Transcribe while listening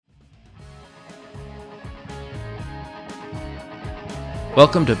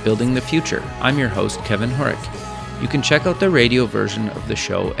Welcome to Building the Future. I'm your host, Kevin Horick. You can check out the radio version of the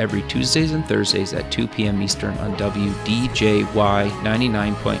show every Tuesdays and Thursdays at 2 p.m. Eastern on WDJY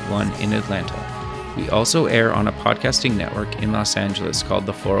 99.1 in Atlanta. We also air on a podcasting network in Los Angeles called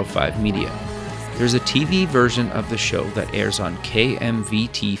the 405 Media. There's a TV version of the show that airs on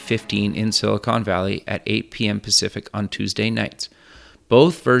KMVT 15 in Silicon Valley at 8 p.m. Pacific on Tuesday nights.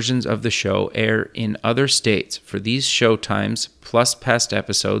 Both versions of the show air in other states. For these show times, plus past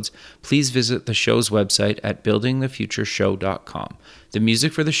episodes, please visit the show's website at buildingthefutureshow.com. The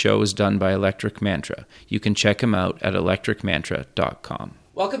music for the show is done by Electric Mantra. You can check him out at electricmantra.com.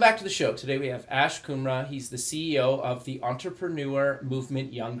 Welcome back to the show. Today we have Ash Kumra. He's the CEO of the entrepreneur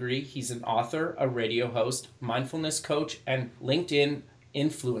movement Youngry. He's an author, a radio host, mindfulness coach, and LinkedIn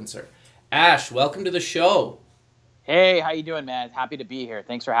influencer. Ash, welcome to the show. Hey, how you doing, man? Happy to be here.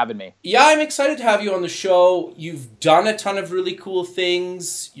 Thanks for having me. Yeah, I'm excited to have you on the show. You've done a ton of really cool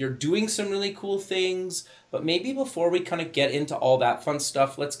things. You're doing some really cool things. But maybe before we kind of get into all that fun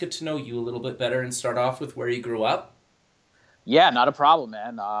stuff, let's get to know you a little bit better and start off with where you grew up. Yeah, not a problem,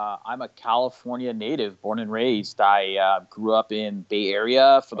 man. I'm a California native, born and raised. I grew up in Bay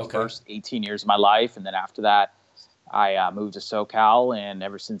Area for the first 18 years of my life. And then after that, I moved to SoCal. And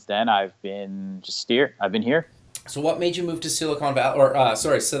ever since then, I've been just here. I've been here. So what made you move to Silicon Valley, or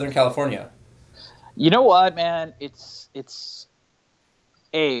Southern California? You know what, man? It's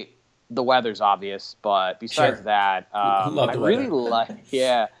the weather's obvious, but besides that, I'm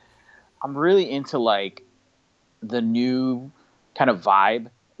really into like the new kind of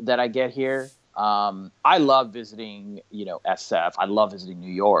vibe that I get here. I love visiting, SF. I love visiting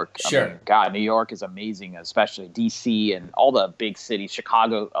New York. Sure. I mean, God, New York is amazing, especially DC and all the big cities,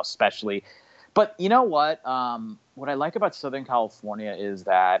 Chicago especially. But you know what? What I like about Southern California is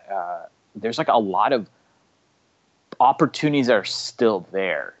that there's like a lot of opportunities that are still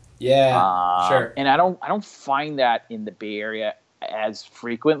there. Yeah, sure. And I don't find that in the Bay Area as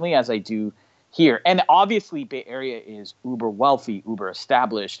frequently as I do here. And obviously, Bay Area is uber wealthy, uber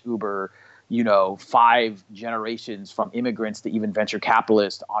established, uber 5 generations from immigrants to even venture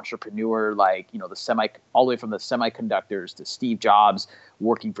capitalists, entrepreneur, all the way from the semiconductors to Steve Jobs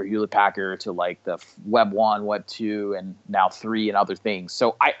working for Hewlett Packard to like the Web 1, Web 2, and now 3 and other things.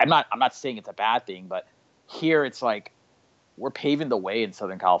 So I'm not saying it's a bad thing, but here it's like we're paving the way in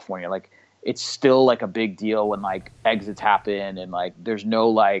Southern California. Like it's still like a big deal when like exits happen and like there's no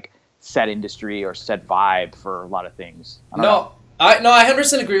like set industry or set vibe for a lot of things. I don't know. I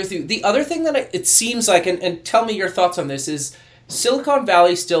 100% agree with you. The other thing that it seems like, and tell me your thoughts on this, is Silicon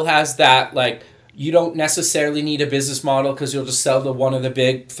Valley still has that, like, you don't necessarily need a business model because you'll just sell to one of the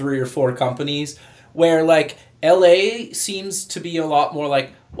big 3 or 4 companies, where, like, LA seems to be a lot more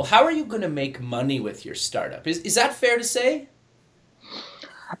like, well, how are you going to make money with your startup? Is that fair to say?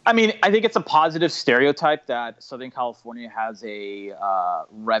 I mean, I think it's a positive stereotype that Southern California has a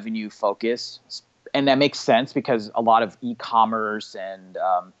revenue focus. And that makes sense because a lot of e-commerce and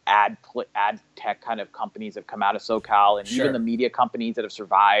ad tech kind of companies have come out of SoCal, and Sure. even the media companies that have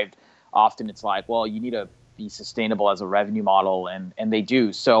survived. Often it's like, well, you need to be sustainable as a revenue model, and they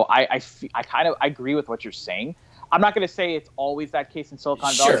do. So I agree with what you're saying. I'm not going to say it's always that case in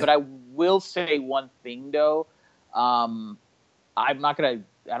Silicon Valley, Sure. but I will say one thing though. I don't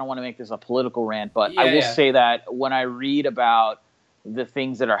want to make this a political rant, but I will say that when I read about the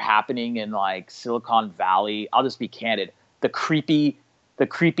things that are happening in like Silicon Valley, I'll just be candid. The creepy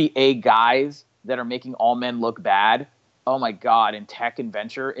A guys that are making all men look bad. Oh my God. In tech and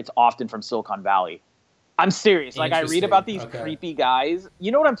venture, it's often from Silicon Valley. I'm serious. Like I read about these creepy guys.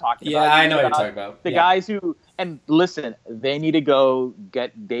 You know what I'm talking about? Yeah, I know what you're talking about. The guys who, and listen, they need to go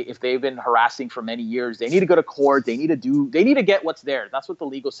if they've been harassing for many years, they need to go to court. They need to get what's there. That's what the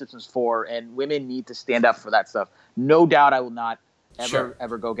legal system's for. And women need to stand up for that stuff. No doubt I will not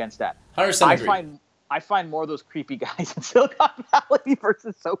ever go against that. 100% agree. I find more of those creepy guys in Silicon Valley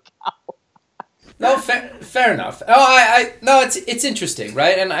versus SoCal. No, fair enough. No, it's interesting,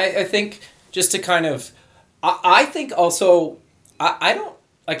 right? And I think just to kind of, I think also, I don't,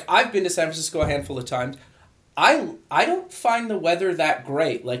 like, I've been to San Francisco a handful of times. I don't find the weather that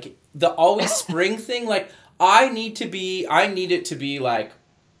great. Like, the always spring thing, like, I need it to be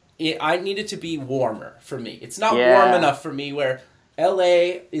warmer for me. It's not warm enough for me where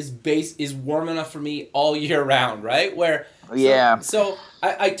LA is warm enough for me all year round, right? So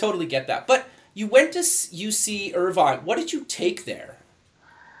I totally get that. But you went to UC Irvine. What did you take there?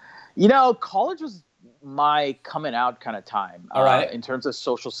 College was my coming out kind of time. All right. In terms of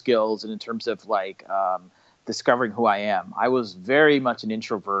social skills and in terms of like discovering who I am. I was very much an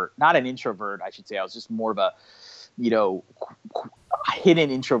introvert. Not an introvert, I should say. I was just more of a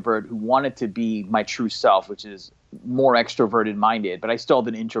hidden introvert who wanted to be my true self, which is more extroverted minded, but I still have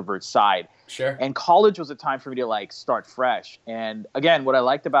an introvert side. Sure. And college was a time for me to like start fresh. And again, what I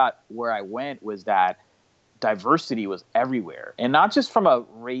liked about where I went was that diversity was everywhere, and not just from a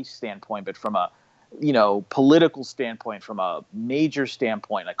race standpoint, but from a political standpoint, from a major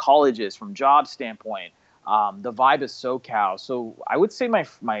standpoint, like colleges, from job standpoint. The vibe is SoCal. So I would say my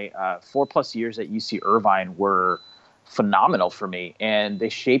 4+ years at UC Irvine were phenomenal for me, and they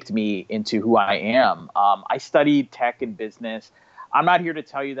shaped me into who I am. I studied tech and business. I'm not here to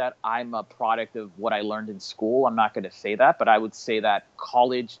tell you that I'm a product of what I learned in school. I'm not going to say that, but I would say that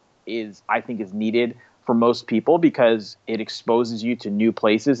college I think is needed for most people because it exposes you to new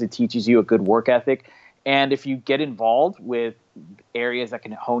places. It teaches you a good work ethic. And if you get involved with areas that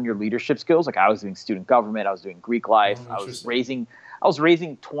can hone your leadership skills, like I was doing student government, I was doing Greek life, I was raising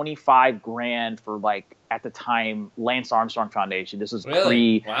 $25,000 for, like, at the time, Lance Armstrong Foundation. This was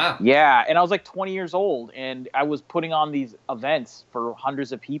Wow. Yeah. And I was like 20 years old, and I was putting on these events for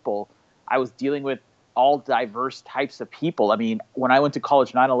hundreds of people. I was dealing with all diverse types of people. I mean, when I went to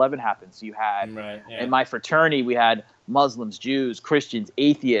college, 9/11 happened. So you had, in my fraternity, we had Muslims, Jews, Christians,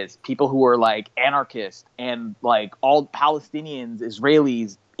 atheists, people who were like anarchists, and like all Palestinians,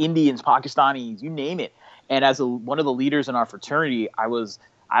 Israelis, Indians, Pakistanis, you name it. And as one of the leaders in our fraternity, I was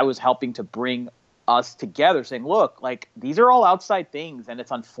helping to bring us together, saying, look, like, these are all outside things, and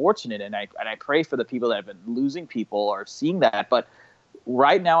it's unfortunate. And I pray for the people that have been losing people or seeing that. But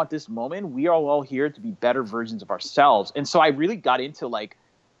right now at this moment, we are all here to be better versions of ourselves. And so I really got into like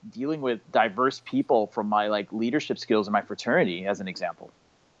dealing with diverse people from my like leadership skills in my fraternity, as an example.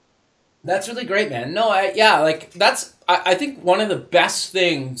 That's really great, man. No, I think one of the best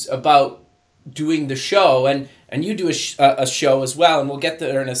things about doing the show, and you do a show as well, and we'll get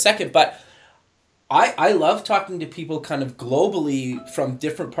there in a second, but I love talking to people kind of globally from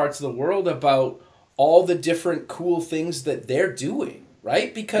different parts of the world about all the different cool things that they're doing,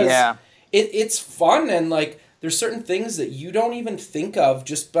 right? Because it's fun, and like there's certain things that you don't even think of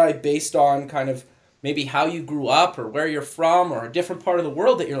just based on kind of maybe how you grew up or where you're from or a different part of the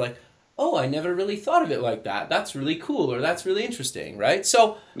world that you're like, oh, I never really thought of it like that. That's really cool, or that's really interesting, right?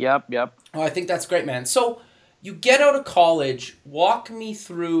 So Yep. Oh, I think that's great, man. So you get out of college. Walk me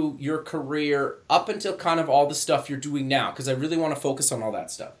through your career up until kind of all the stuff you're doing now, because I really want to focus on all that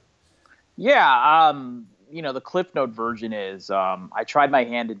stuff. Yeah. The Cliff Note version is I tried my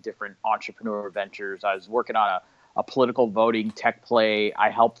hand in different entrepreneur ventures. I was working on a political voting tech play. I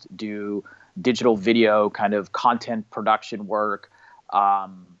helped do digital video kind of content production work.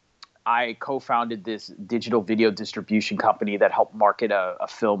 I co-founded this digital video distribution company that helped market a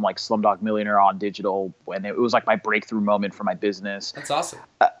film like Slumdog Millionaire on digital, and it was like my breakthrough moment for my business. That's awesome.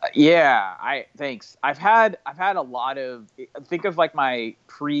 Thanks. I've had a lot of, think of like my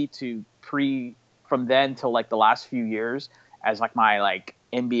pre from then till like the last few years as like my like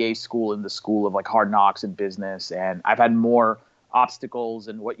MBA school in the school of like hard knocks and business, and I've had more obstacles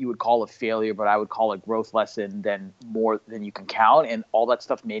and what you would call a failure, but I would call a growth lesson more than you can count. And all that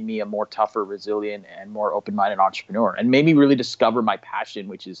stuff made me a more tougher, resilient, and more open-minded entrepreneur, and made me really discover my passion,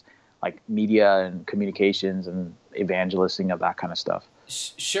 which is like media and communications and evangelisting of that kind of stuff.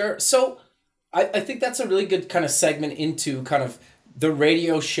 Sure. So I think that's a really good kind of segment into kind of the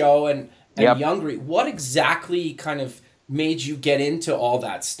radio show and Youngry. What exactly kind of made you get into all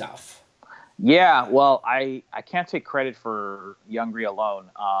that stuff? Yeah, well, I can't take credit for Youngry alone.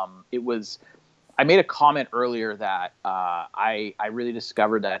 I made a comment earlier that I really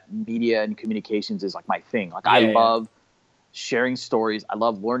discovered that media and communications is like my thing. Like I love sharing stories. I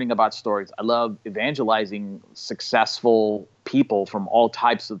love learning about stories. I love evangelizing successful people from all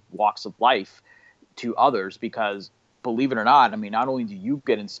types of walks of life to others, because believe it or not, I mean, not only do you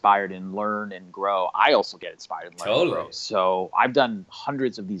get inspired and learn and grow, I also get inspired and learn and grow. So I've done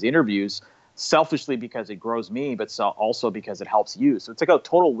hundreds of these interviews, selfishly because it grows me, but also because it helps you. So it's like a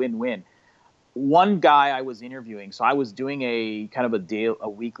total win-win. One guy I was interviewing, so I was doing a kind of a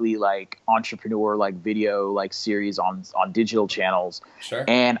weekly like entrepreneur like video like series on digital channels. Sure.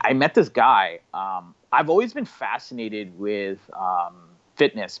 And I met this guy. I've always been fascinated with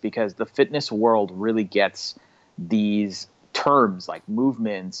fitness, because the fitness world really gets these terms like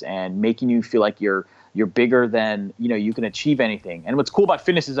movements and making you feel like you're bigger than, you can achieve anything. And what's cool about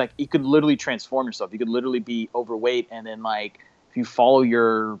fitness is like you could literally transform yourself. You could literally be overweight, and then like if you follow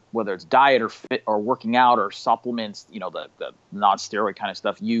your, whether it's diet or fit or working out or supplements, the non-steroid kind of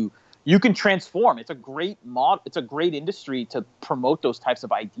stuff, you can transform. It's a great it's a great industry to promote those types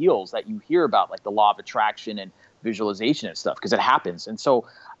of ideals that you hear about, like the law of attraction and visualization and stuff because it happens. And so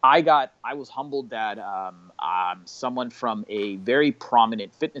I was humbled that someone from a very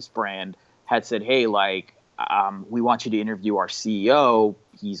prominent fitness brand had said, hey, like, we want you to interview our CEO.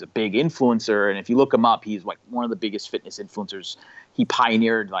 He's a big influencer. And if you look him up, he's like one of the biggest fitness influencers. He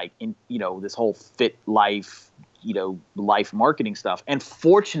pioneered like this whole fit life, life marketing stuff. And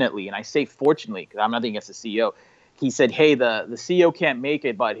fortunately, and I say fortunately, because I'm nothing against the CEO, he said, hey, the CEO can't make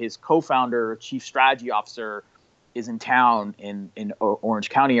it, but his co-founder, chief strategy officer, is in town in Orange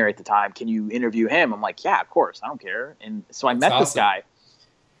County area at the time. Can you interview him? I'm like, yeah, of course. I don't care. And so I met this guy.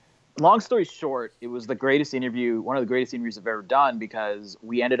 Long story short, it was one of the greatest interviews I've ever done because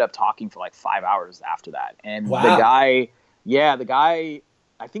we ended up talking for like 5 hours after that. And the guy,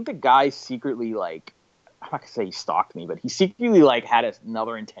 I think the guy secretly, like, I'm not gonna say he stalked me, but he secretly like had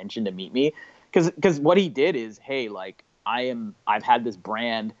another intention to meet me. Because what he did is, hey, like, I've had this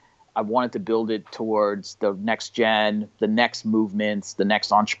brand. I wanted to build it towards the next gen, the next movements, the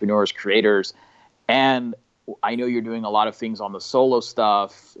next entrepreneurs, creators. And I know you're doing a lot of things on the solo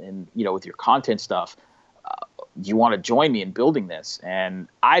stuff and, with your content stuff. Do you want to join me in building this? And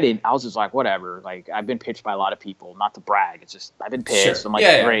I was just like, whatever. Like, I've been pitched by a lot of people, not to brag. It's just, I've been pitched. Sure. I'm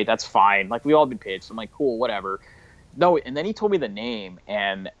like, great, that's fine. Like, we all been pitched. I'm like, cool, whatever. No. And then he told me the name,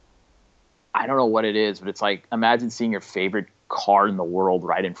 and I don't know what it is, but it's like, imagine seeing your favorite car in the world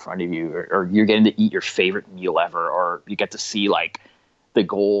right in front of you, or you're getting to eat your favorite meal ever, or you get to see like the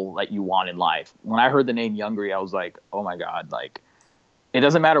goal that you want in life. When I heard the name Youngry, I was like, oh my God, like, it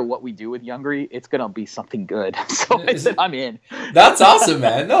doesn't matter what we do with Youngry, it's going to be something good. So I said, I'm in. That's awesome,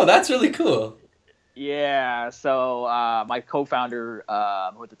 man. No, that's really cool. Yeah. So my co-founder,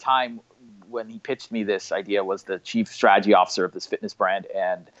 who at the time when he pitched me this idea was the chief strategy officer of this fitness brand.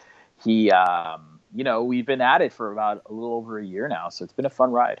 And he, we've been at it for about a little over a year now. So it's been a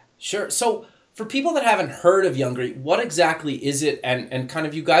fun ride. Sure. So for people that haven't heard of Youngry, what exactly is it? And kind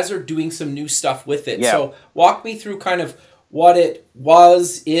of, you guys are doing some new stuff with it. Yeah. So walk me through kind of what it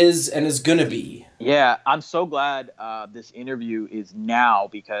was, is, and is going to be. Yeah. I'm so glad this interview is now,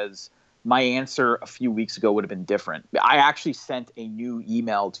 because my answer a few weeks ago would have been different. I actually sent a new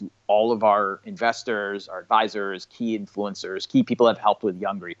email to all of our investors, our advisors, key influencers, key people that have helped with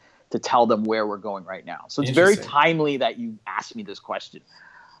Youngry, to tell them where we're going right now. So it's very timely that you asked me this question.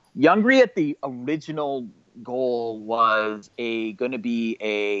 Youngry, at the original goal, was going to be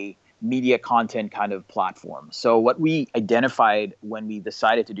a media content kind of platform. So what we identified when we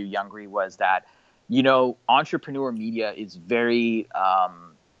decided to do Youngry was that, entrepreneur media is very,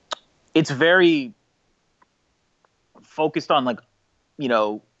 it's very focused on, like,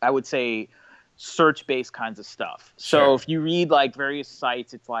 I would say search-based kinds of stuff. Sure. So if you read like various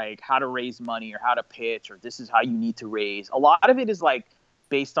sites, it's like how to raise money or how to pitch, or this is how you need to raise. A lot of it is like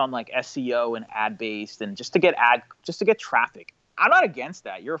based on like SEO and ad-based, and just to get traffic. I'm not against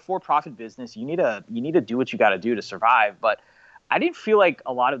that. You're a for-profit business. You need to do what you got to do to survive. But I didn't feel like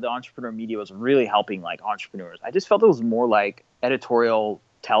a lot of the entrepreneur media was really helping like entrepreneurs. I just felt it was more like editorial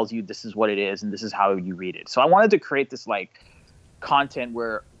tells you this is what it is and this is how you read it. So I wanted to create this like content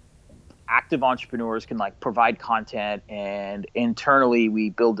where active entrepreneurs can like provide content, and internally we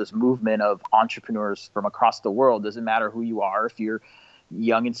build this movement of entrepreneurs from across the world. Doesn't matter who you are. If you're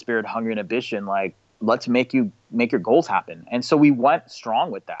young in spirit, hungry, and ambition, like, let's make your goals happen. And so we went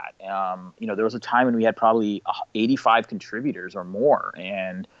strong with that. There was a time when we had probably 85 contributors or more.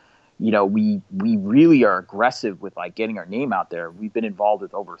 And, we really are aggressive with like getting our name out there. We've been involved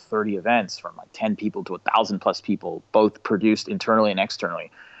with over 30 events, from like 10 people to 1,000 plus people, both produced internally and externally.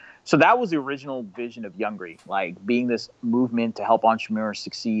 So that was the original vision of Youngry, like being this movement to help entrepreneurs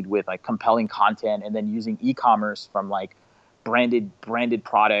succeed with like compelling content, and then using e-commerce from like branded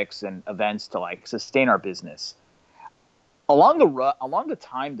products and events to like sustain our business. Along the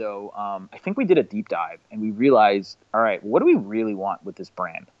time though, I think we did a deep dive and we realized, all right, what do we really want with this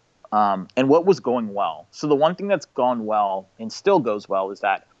brand? And what was going well? So the one thing that's gone well and still goes well is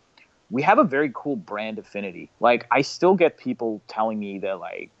that we have a very cool brand affinity. Like, I still get people telling me that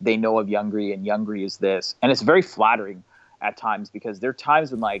like they know of Youngry and Youngry is this, and it's very flattering at times, because there are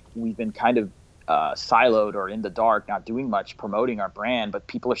times when like we've been kind of siloed or in the dark, not doing much promoting our brand, but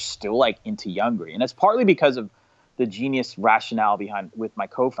people are still like into Youngry, and it's partly because of the genius rationale behind with my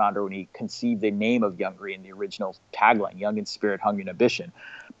co-founder when he conceived the name of Youngry in the original tagline, young in spirit, hungry, and ambition.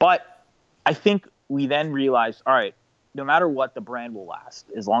 But I think we then realized, all right, no matter what, the brand will last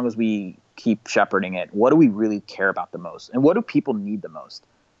as long as we keep shepherding it. What do we really care about the most? And what do people need the most?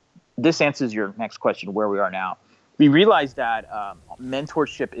 This answers your next question, where we are now. we realized that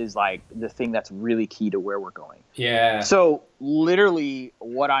mentorship is like the thing that's really key to where we're going. Yeah. So literally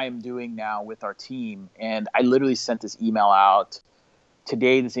what I am doing now with our team, and I literally sent this email out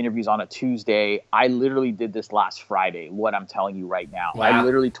today. This interview is on a Tuesday. I literally did this last Friday, what I'm telling you right now. Wow. I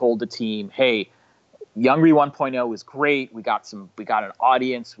literally told the team, hey, Youngry 1.0 was great. We got an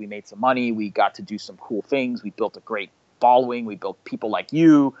audience. We made some money. We got to do some cool things. We built a great following. We built people like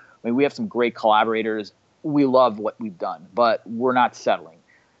you. I mean, we have some great collaborators. We love what we've done, but we're not settling.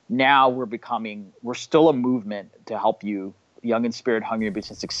 Now we're still a movement to help you, young in spirit, hungry in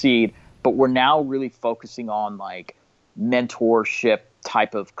business, succeed. But we're now really focusing on like mentorship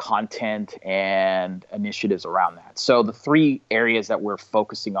type of content and initiatives around that. So the 3 areas that we're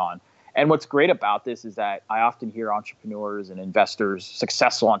focusing on. And what's great about this is that I often hear entrepreneurs and investors,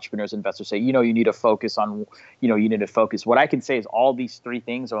 successful entrepreneurs and investors say, you need to focus on, you need to focus. What I can say is all these 3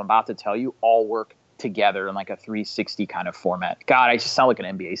 things I'm about to tell you all work together in like a 360 kind of format. God, I just sound like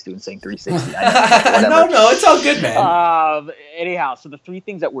an MBA student saying 360. No, it's all good, man. Anyhow, so the 3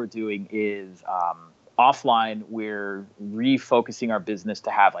 things that we're doing is offline, we're refocusing our business to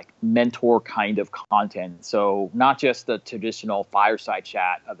have like mentor kind of content. So not just the traditional fireside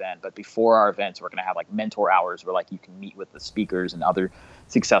chat event, but before our events, we're going to have like mentor hours where like you can meet with the speakers and other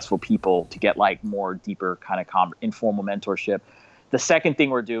successful people to get like more deeper kind of informal mentorship. The second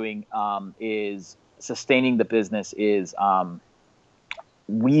thing we're doing is sustaining the business is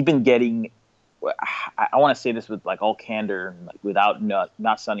we've been getting, I want to say this with like all candor and like without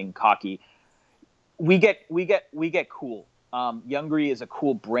not sounding cocky. We get cool. Youngry is a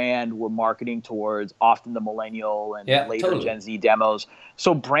cool brand. We're marketing towards often the millennial and later totally. Gen Z demos.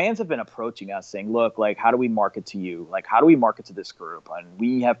 So brands have been approaching us saying, look, like, how do we market to you? Like, how do we market to this group? And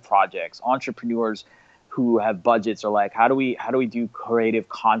we have projects. Entrepreneurs who have budgets are like, how do we do creative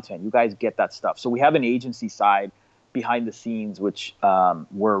content? You guys get that stuff. So we have an agency side behind the scenes, which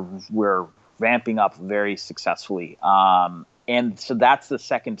we're ramping up very successfully. And so that's the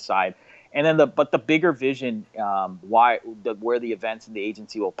second side. And then the bigger vision, where the events and the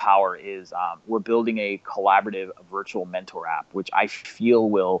agency will power is we're building a collaborative virtual mentor app, which I feel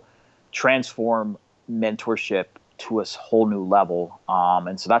will transform mentorship to a whole new level.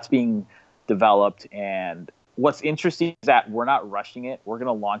 And so that's being developed. And what's interesting is that we're not rushing it. We're going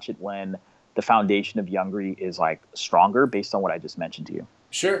to launch it when the foundation of Youngry is like stronger, based on what I just mentioned to you.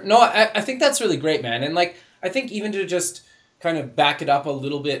 Sure. No, I think that's really great, man. And like, I think even to just kind of back it up a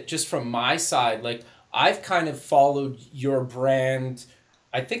little bit just from my side, like I've kind of followed your brand,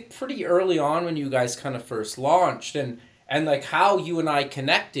 I think pretty early on when you guys kind of first launched, and like how you and I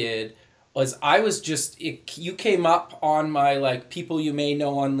connected was you came up on my like people you may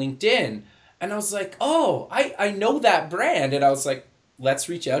know on LinkedIn, and I was like, oh, I know that brand, and I was like, let's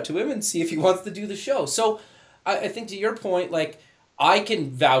reach out to him and see if he wants to do the show. So I think to your point, like I can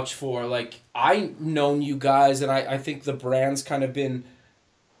vouch for, like, I've known you guys, and I think the brand's kind of been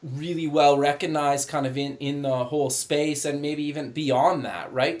really well recognized kind of in the whole space and maybe even beyond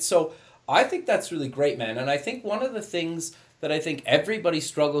that, right? So I think that's really great, man. And I think one of the things that I think everybody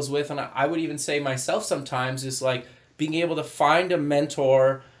struggles with, and I would even say myself sometimes, is like being able to find a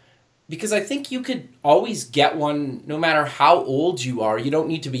mentor, because I think you could always get one no matter how old you are. You don't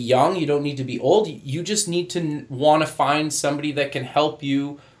need to be young. You don't need to be old. You just need to want to find somebody that can help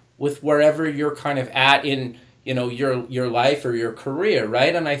you with wherever you're kind of at in, your life or your career,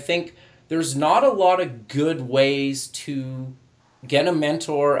 right? And I think there's not a lot of good ways to get a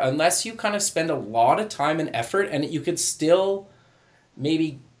mentor unless you kind of spend a lot of time and effort, and you could still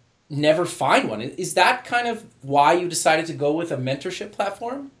maybe never find one. Is that kind of why you decided to go with a mentorship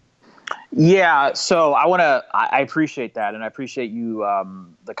platform? Yeah, so I appreciate that, and I appreciate you,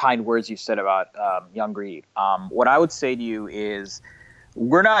 the kind words you said about Youngry. What I would say to you is,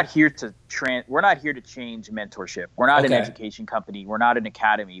 we're not here to change mentorship. We're not an education company. We're not an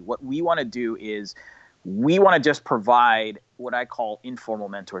academy. What we want to do is we want to just provide what I call informal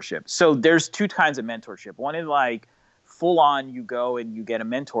mentorship. So there's 2 kinds of mentorship. One is like full on, you go and you get a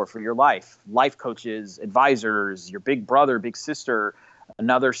mentor for your life coaches, advisors, your big brother, big sister,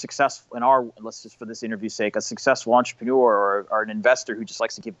 another successful, let's just for this interview's sake, a successful entrepreneur or an investor who just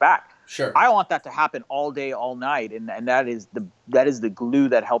likes to give back. Sure. I want that to happen all day, all night. And that is the glue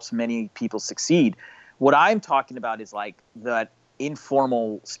that helps many people succeed. What I'm talking about is like that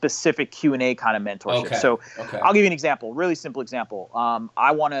informal, specific Q&A kind of mentorship. Okay. So I'll give you an example, really simple example.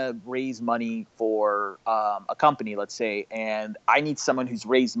 I want to raise money for a company, let's say, and I need someone who's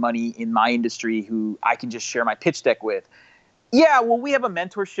raised money in my industry who I can just share my pitch deck with. Yeah, well, we have a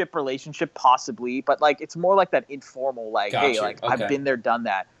mentorship relationship possibly, but like it's more like that informal, like, hey, like I've been there, done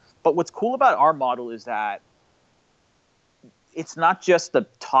that. But what's cool about our model is that it's not just the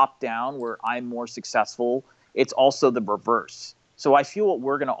top down where I'm more successful. It's also the reverse. So I feel what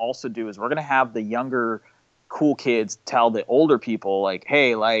we're going to also do is we're going to have the younger cool kids tell the older people like,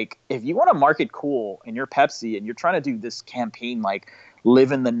 hey, like if you want to market cool and you're Pepsi and you're trying to do this campaign, like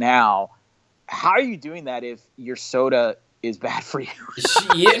live in the now, how are you doing that if your soda is bad for you?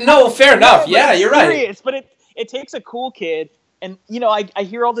 Yeah, no, fair enough. Yeah, you're right. But it takes a cool kid. And, you know, I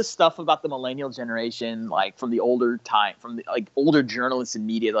hear all this stuff about the millennial generation, like from the older time, from the like older journalists and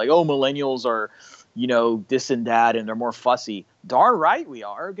media, like, oh, millennials are, you know, this and that, and they're more fussy. Darn right we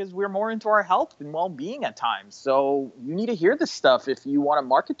are, because we're more into our health and well-being at times. So you need to hear this stuff if you want to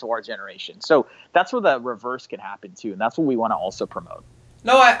market to our generation. So that's where the reverse can happen too. And that's what we want to also promote.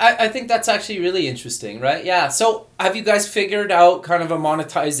 No, I think that's actually really interesting, right? Yeah. So have you guys figured out kind of a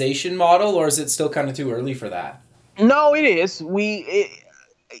monetization model, or is it still kind of too early for that? No, it is.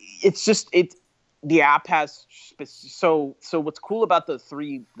 The app has so what's cool about the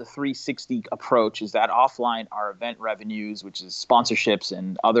 360 approach is that offline our event revenues, which is sponsorships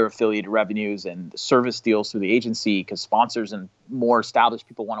and other affiliated revenues and service deals through the agency, because sponsors and more established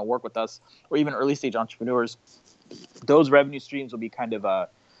people want to work with us, or even early stage entrepreneurs, those revenue streams will be kind of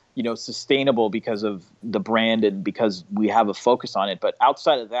sustainable because of the brand and because we have a focus on it. But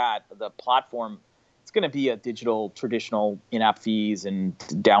outside of that, the platform, it's going to be a digital, traditional in-app fees and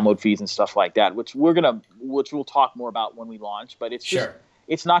download fees and stuff like that, which we'll talk more about when we launch. But it's just,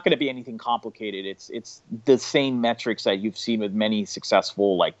 it's not going to be anything complicated. It's the same metrics that you've seen with many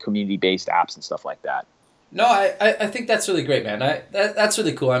successful like community-based apps and stuff like that. No, I think that's really great, man. That's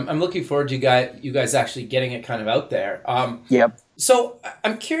really cool. I'm looking forward to you guys actually getting it kind of out there. Yep. So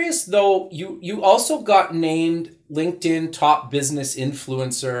I'm curious though. You also got named LinkedIn Top Business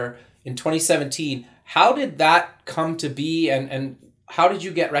Influencer in 2017. How did that come to be, and how did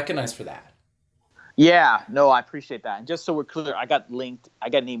you get recognized for that? Yeah, no, I appreciate that. And just so we're clear, I got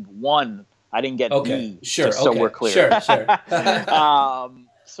named one. I didn't get the. Sure. Just so we're clear. Sure.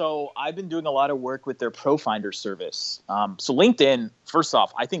 So I've been doing a lot of work with their ProFinder service. So LinkedIn, first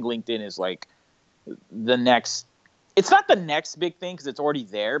off, I think LinkedIn is like the next. It's not the next big thing because it's already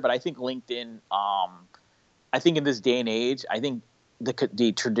there, but I think LinkedIn. I think in this day and age, I think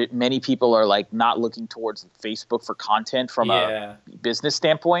many people are like not looking towards Facebook for content from a business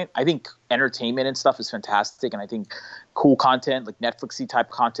standpoint. I think entertainment and stuff is fantastic, and I think cool content like Netflixy type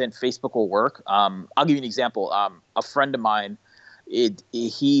content, Facebook will work. I'll give you an example. A friend of mine,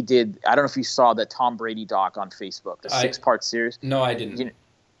 he did. I don't know if you saw the Tom Brady doc on Facebook, the 6-part series. No, I didn't.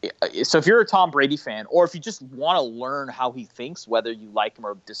 So if you're a Tom Brady fan, or if you just want to learn how he thinks, whether you like him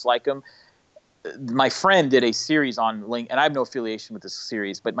or dislike him. My friend did a series on LinkedIn, and I have no affiliation with this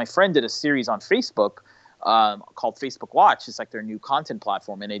series, but my friend did a series on Facebook called Facebook Watch. It's like their new content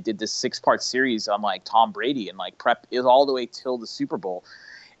platform, and they did this 6-part series on like Tom Brady and like prep is all the way till the Super Bowl.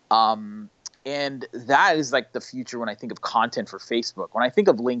 And that is like the future when I think of content for Facebook. When I think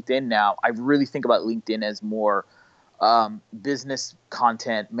of LinkedIn now, I really think about LinkedIn as more business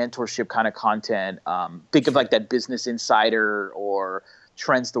content, mentorship kind of content. Think of like that Business Insider or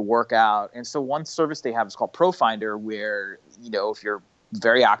trends to work out. And so one service they have is called ProFinder, where, you know, if you're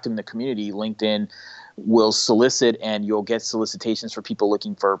very active in the community, LinkedIn will solicit and you'll get solicitations for people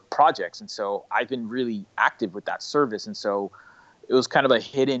looking for projects. And so I've been really active with that service. And so it was kind of a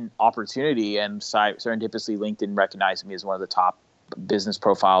hidden opportunity, and serendipitously LinkedIn recognized me as one of the top business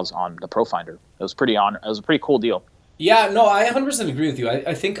profiles on the ProFinder. It was a pretty cool deal. Yeah, no, I 100% agree with you.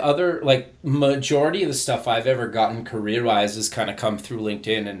 I think majority of the stuff I've ever gotten career-wise has kind of come through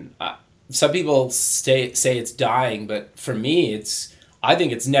LinkedIn, and some people say it's dying, but for me, I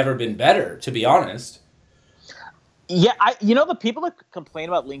think it's never been better, to be honest. Yeah, the people that complain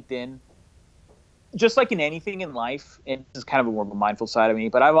about LinkedIn, just like in anything in life, and this is kind of a more mindful side of me,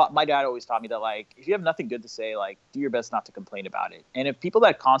 but my dad always taught me that, like, if you have nothing good to say, like, do your best not to complain about it. And if people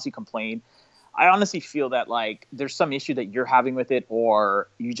that constantly complain, I honestly feel that like there's some issue that you're having with it, or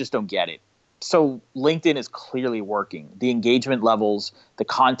you just don't get it. So LinkedIn is clearly working. The engagement levels, the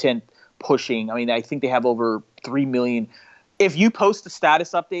content pushing. I mean, I think they have over 3 million. If you post a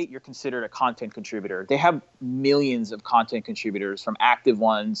status update, you're considered a content contributor. They have millions of content contributors, from active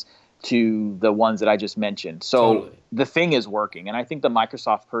ones to the ones that I just mentioned. So totally. The thing is working. And I think the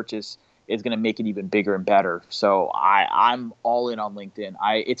Microsoft purchase is going to make it even bigger and better. So I'm all in on LinkedIn.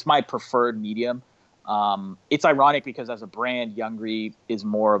 It's my preferred medium. It's ironic because as a brand, Youngry is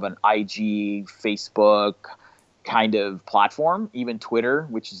more of an IG, Facebook kind of platform, even Twitter,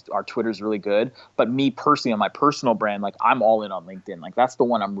 our Twitter is really good. But me personally, on my personal brand, like I'm all in on LinkedIn. Like that's the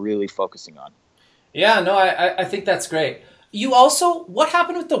one I'm really focusing on. Yeah, no, I think that's great. You also, what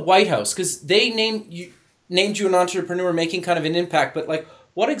happened with the White House? Because they named named you an entrepreneur making kind of an impact, but like,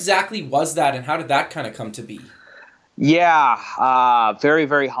 what exactly was that and how did that kind of come to be? Yeah, very,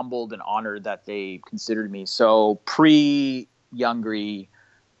 very humbled and honored that they considered me. So pre-Youngry,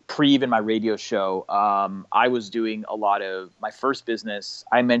 pre even my radio show, I was doing a lot of my first business.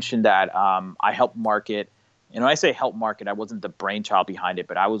 I mentioned that I helped market. And when I say help market, I wasn't the brainchild behind it,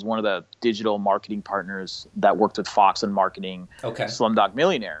 but I was one of the digital marketing partners that worked with Fox on marketing Slumdog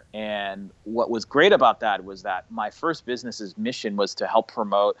Millionaire. And what was great about that was that my first business's mission was to help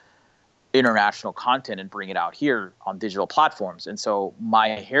promote international content and bring it out here on digital platforms. And so my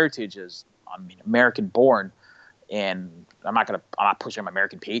heritage is, American born, and I'm not pushing I'm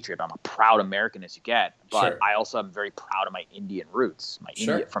American patriot. I'm a proud American as you get, but I also am very proud of my Indian roots,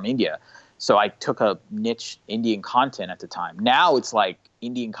 from India. So I took a niche Indian content at the time. Now it's like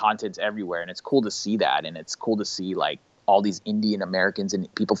Indian content's everywhere, and it's cool to see that. And it's cool to see like all these Indian Americans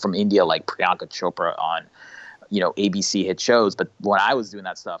and people from India, like Priyanka Chopra on, ABC hit shows. But when I was doing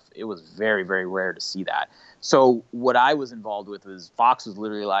that stuff, it was very, very rare to see that. So what I was involved with was Fox was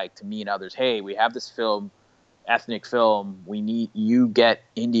literally like to me and others, hey, we have this film, ethnic film. We need you get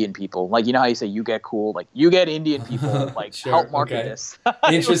Indian people. Like, you know how you say you get cool? Like you get Indian people, like help market this.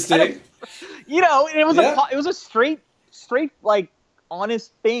 Interesting. It was a straight, like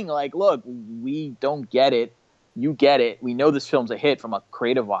honest thing. Like, look, we don't get it. You get it. We know this film's a hit from a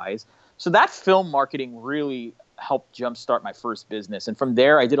creative wise. So that film marketing really helped jumpstart my first business. And from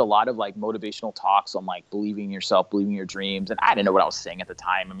there, I did a lot of like motivational talks on like believing in yourself, believing in your dreams. And I didn't know what I was saying at the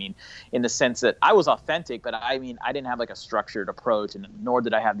time. I mean, in the sense that I was authentic, but I didn't have like a structured approach, and nor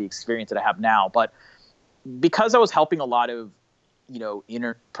did I have the experience that I have now. But because I was helping a lot of,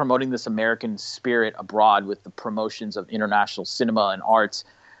 promoting this American spirit abroad with the promotions of international cinema and arts,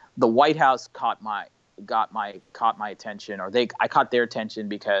 the White House caught my attention, or I caught their attention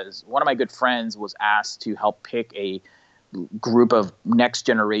because one of my good friends was asked to help pick a group of next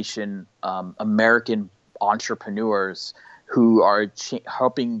generation American entrepreneurs who are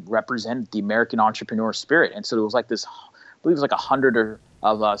helping represent the American entrepreneur spirit. And so it was like this, I believe it was like 100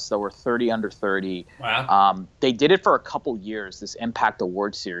 of us that were 30 under 30. Wow. They did it for a couple years, this Impact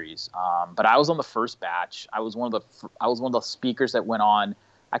Award series. But I was on the first batch. I was one of the speakers that went on.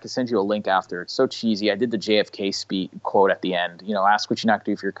 I can send you a link after. It's so cheesy. I did the JFK quote at the end. Ask what you're not going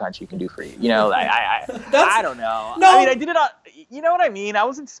to do for your country, you can do for you. I don't know. No. I did it on. You know what I mean? I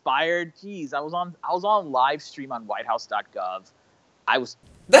was inspired. Jeez, I was on live stream on WhiteHouse.gov.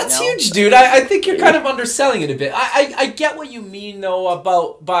 That's huge, dude. I think you're kind of underselling it a bit. I get what you mean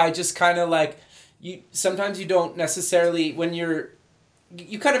though by just kind of like sometimes you don't necessarily when you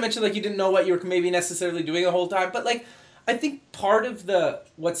kind of mentioned like you didn't know what you were maybe necessarily doing the whole time, but like. I think part of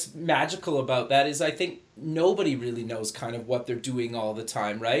what's magical about that is I think nobody really knows kind of what they're doing all the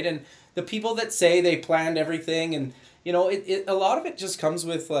time, right? And the people that say they planned everything and, a lot of it just comes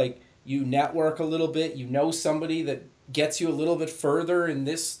with like you network a little bit, somebody that gets you a little bit further in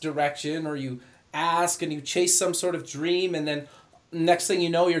this direction, or you ask and you chase some sort of dream and then next thing you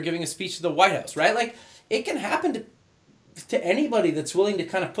know, you're giving a speech to the White House, right? Like it can happen to anybody that's willing to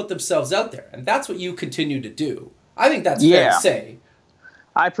kind of put themselves out there. And that's what you continue to do. I think that's fair to say.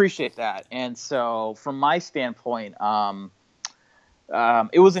 I appreciate that. And so from my standpoint,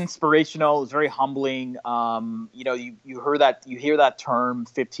 it was inspirational. It was very humbling. You hear that term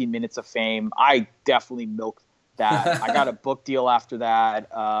 15 minutes of fame. I definitely milked that. I got a book deal after that.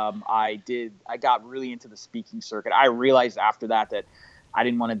 I got really into the speaking circuit. I realized after that I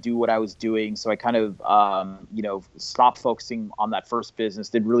didn't want to do what I was doing. So I kind of, stopped focusing on that first business,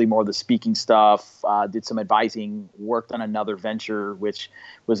 did really more of the speaking stuff, did some advising, worked on another venture, which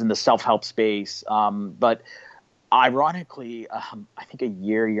was in the self-help space. But ironically, I think a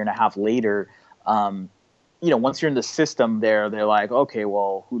year and a half later, once you're in the system they're like, okay,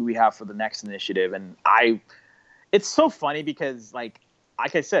 well, who do we have for the next initiative? And it's so funny because like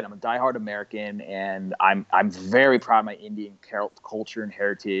I said, I'm a diehard American, and I'm very proud of my Indian culture and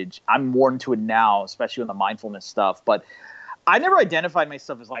heritage. I'm more into it now, especially with the mindfulness stuff. But I never identified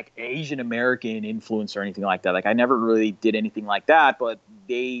myself as like Asian American influence or anything like that. Like I never really did anything like that. But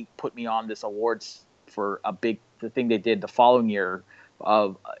they put me on this awards for the thing they did the following year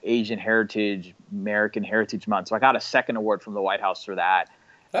of Asian Heritage, American Heritage Month. So I got a second award from the White House for that.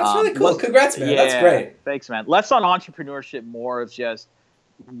 That's really cool. Congrats, man. That's great. Thanks, man. Less on entrepreneurship, more of just,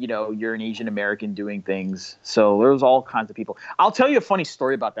 you're an Asian American doing things. So there was all kinds of people. I'll tell you a funny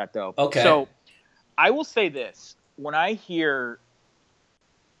story about that, though. Okay. So I will say this. When I hear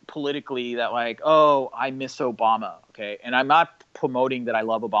politically that like, oh, I miss Obama, okay? And I'm not promoting that I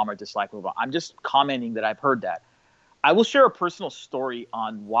love Obama or dislike Obama. I'm just commenting that I've heard that. I will share a personal story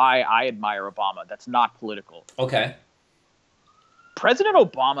on why I admire Obama that's not political. Okay. President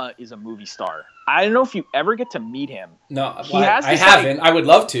Obama is a movie star. I don't know if you ever get to meet him. No, I haven't. I would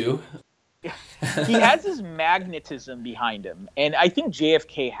love to. He has this magnetism behind him, and I think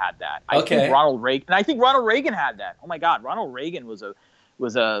JFK had that. I think Ronald Reagan had that. Oh my God, Ronald Reagan was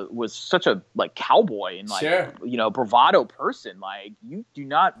such a like cowboy and like bravado person. Like, you do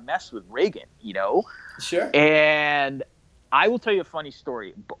not mess with Reagan, Sure. And I will tell you a funny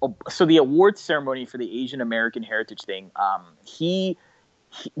story. So the awards ceremony for the Asian American Heritage thing, he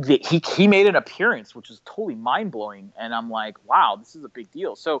made an appearance, which was totally mind blowing, and I'm like, wow, this is a big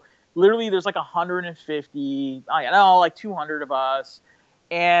deal. So literally, there's like 150, like 200 of us,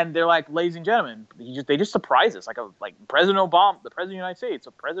 and they're like, ladies and gentlemen, they just surprise us, like President Obama, the President of the United States,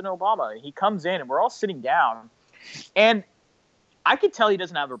 so President Obama. He comes in, and we're all sitting down, and I could tell he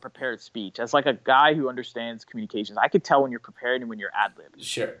doesn't have a prepared speech. As like a guy who understands communications, I could tell when you're prepared and when you're ad-lib.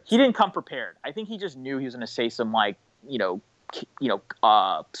 Sure. He didn't come prepared. I think he just knew he was going to say some like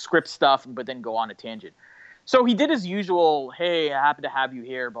script stuff, but then go on a tangent. So he did his usual, hey, I happen to have you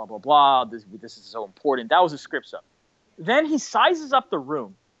here, blah, blah, blah. This is so important. That was his script stuff. Then he sizes up the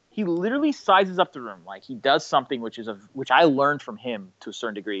room. He literally sizes up the room. Like, he does something which I learned from him to a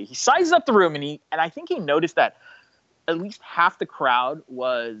certain degree. He sizes up the room, and I think he noticed that at least half the crowd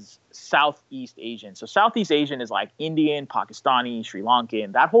was Southeast Asian. So Southeast Asian is like Indian, Pakistani, Sri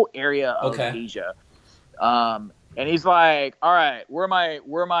Lankan, that whole area of Asia. And he's like, all right, where am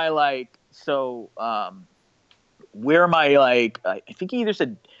I like, so where am I like, I think he either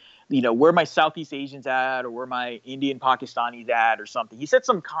said, where my Southeast Asians at, or where my Indian Pakistanis at, or something. He said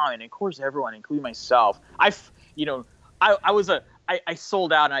some comment, and of course everyone, including myself, I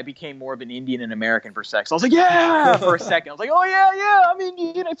sold out and I became more of an Indian and American for a second. So I was like, yeah, for a second. I was like, oh yeah, I'm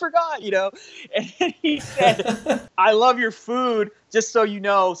Indian, I forgot, And he said, I love your food, just so you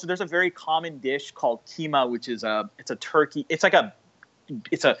know. So there's a very common dish called keema, which is it's a turkey. It's a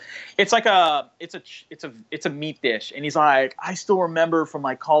meat dish. And he's like, I still remember from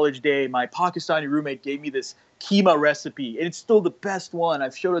my college day, my Pakistani roommate gave me this keema recipe, and it's still the best one.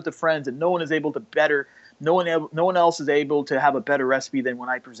 I've showed it to friends, and no one else is able to have a better recipe than when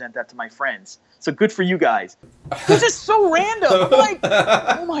I present that to my friends. So good for you guys. This is so random. I'm like,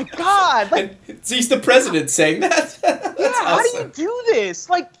 oh my God. Like, so he's the president saying that? That's awesome. How do you do this?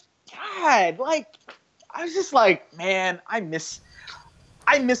 Like, God, like, I was just like, man, I miss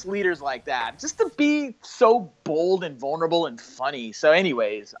leaders like that, just to be so bold and vulnerable and funny. So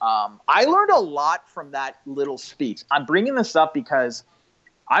anyways, I learned a lot from that little speech. I'm bringing this up because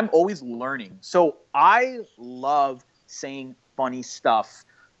I'm always learning. So I love saying funny stuff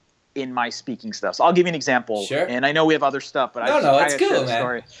in my speaking stuff. So I'll give you an example. Sure. And I know we have other stuff, but it's cool, man.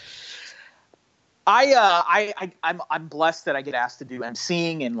 Story. I'm blessed that I get asked to do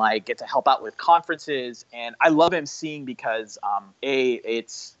emceeing and like get to help out with conferences, and I love emceeing because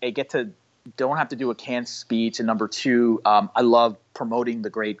don't have to do a canned speech, and number two, I love promoting the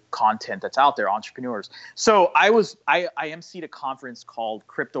great content that's out there, entrepreneurs. So I emceed a conference called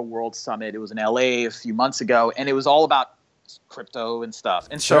Crypto World Summit. It was in LA a few months ago, and it was all about crypto and stuff.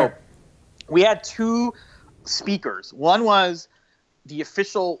 And so we had two speakers. One was the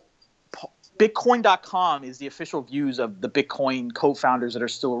official Bitcoin.com is the official views of the Bitcoin co-founders that are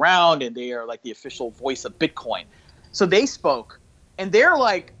still around, and they are like the official voice of Bitcoin. So they spoke, and they're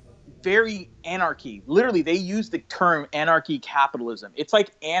like very anarchy. Literally, they use the term anarchy capitalism. It's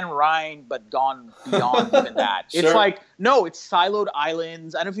like Ayn Rand, but gone beyond even that. Sure. It's like, no, it's siloed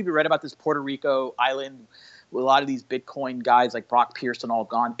islands. I don't know if you've read about this Puerto Rico island with a lot of these Bitcoin guys like Brock Pearson all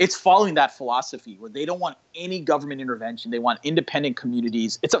gone. It's following that philosophy where they don't want any government intervention. They want independent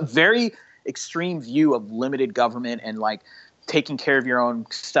communities. It's a very extreme view of limited government and like taking care of your own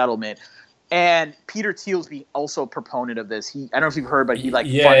settlement. And Peter Thiel's also a proponent of this. I don't know if you've heard, but he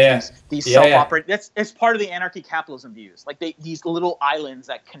funds these self-operated. It's part of the anarchy capitalism views. Like these little islands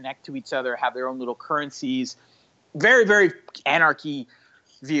that connect to each other, have their own little currencies. Very, very anarchy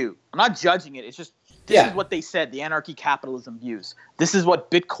view. I'm not judging it. It's just this is what they said. The anarchy capitalism views. This is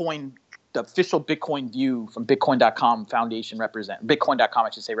what Bitcoin, the official Bitcoin view from Bitcoin.com Foundation Bitcoin.com, I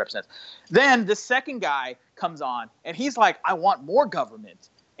should say, represents. Then the second guy comes on, and he's like, I want more government.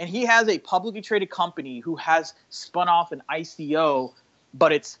 And he has a publicly traded company who has spun off an ICO,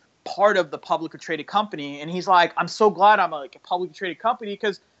 but it's part of the publicly traded company. And he's like, I'm so glad I'm a publicly traded company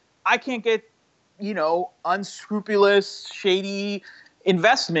because I can't get, unscrupulous, shady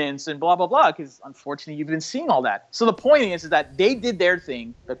investments and blah, blah, blah. Because unfortunately, you've been seeing all that. So the point is that they did their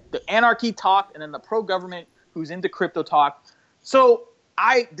thing, the anarchy talk, and then the pro-government who's into crypto talk. So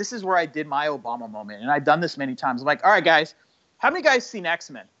this is where I did my Obama moment, and I've done this many times. I'm like, all right, guys, how many guys seen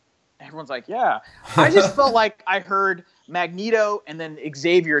X-Men? Everyone's like, yeah. I just felt like I heard Magneto and then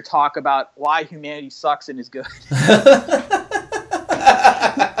Xavier talk about why humanity sucks and is good.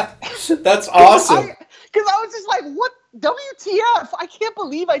 That's awesome. Because I was just like, what? WTF? I can't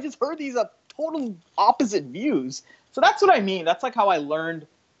believe I just heard these total opposite views. So that's what I mean. That's like how I learned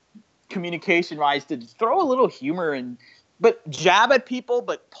communication-wise to throw a little humor but jab at people,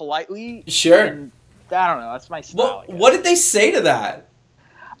 but politely. Sure. And I don't know. That's my style. Well, what did they say to that?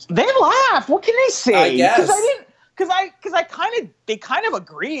 They laughed. What can they say? I guess. They kind of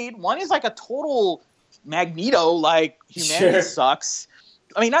agreed. One is like a total Magneto, like humanity sucks.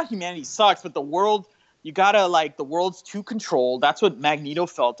 I mean, not humanity sucks, but the world, the world's too controlled. That's what Magneto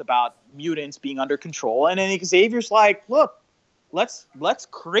felt about mutants being under control. And then Xavier's like, look, let's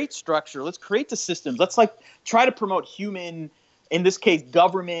create structure. Let's create the systems. Let's like try to promote human, in this case,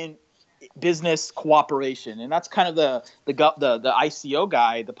 government, business cooperation. And that's kind of the ICO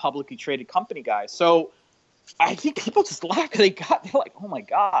guy, the publicly traded company guy. So I think people just laugh. They're like, oh my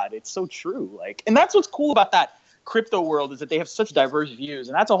God, it's so true. Like, and that's what's cool about that crypto world, is that they have such diverse views,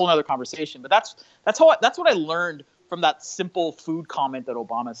 and that's a whole other conversation. But that's what I learned from that simple food comment that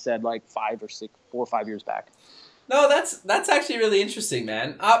Obama said like 4 or 5 years back. No, that's actually really interesting,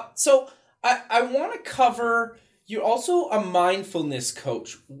 man. So I want to cover. You're also a mindfulness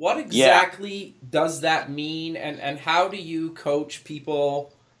coach. What exactly does that mean, and how do you coach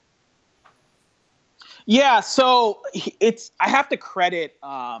people? Yeah, so I have to credit.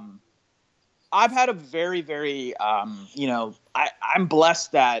 I've had a very, very, I'm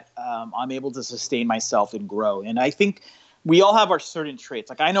blessed that I'm able to sustain myself and grow. And I think we all have our certain traits.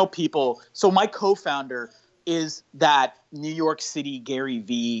 Like I know people. So my co-founder is that New York City Gary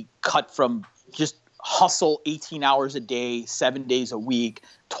Vee, cut from just hustle 18 hours a day, 7 days a week,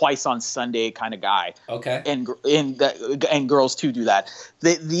 twice on Sunday kind of guy. Okay. And girls too do that.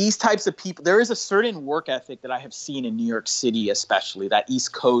 These types of people, there is a certain work ethic that I have seen in New York City, especially that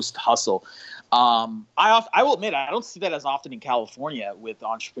East Coast hustle. I will admit I don't see that as often in California with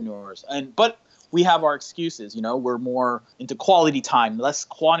entrepreneurs, but we have our excuses. We're more into quality time, less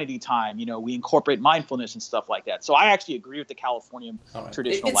quantity time. We incorporate mindfulness and stuff like that. So I actually agree with the California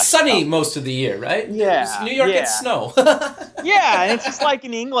traditional. It's sunny most of the year, right? Yeah. New York gets snow. Yeah, and it's just like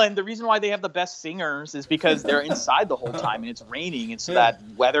in England, the reason why they have the best singers is because they're inside the whole time and it's raining, and so that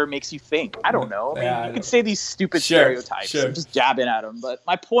weather makes you think. I don't know. I mean, you could say these stupid stereotypes. I'm just jabbing at them, but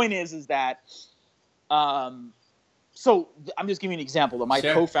my point is that. So I'm just giving you an example that my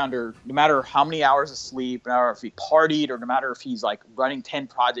co-founder, no matter how many hours of sleep, no matter if he partied, or no matter if he's like running 10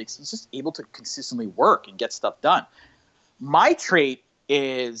 projects, he's just able to consistently work and get stuff done. My trait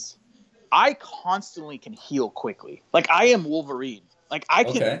is I constantly can heal quickly. Like I am Wolverine. Like I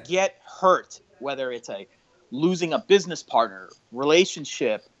can get hurt, whether it's losing a business partner,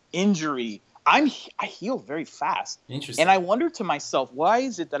 relationship, injury. I heal very fast. Interesting. And I wonder to myself, why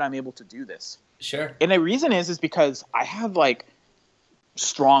is it that I'm able to do this? Sure. And the reason is because I have like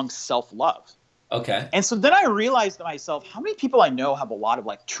strong self-love. Okay. And so then I realized to myself, how many people I know have a lot of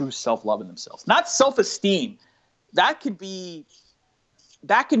like true self-love in themselves? Not self-esteem. That could be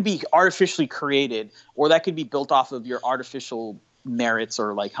artificially created, or that could be built off of your artificial merits,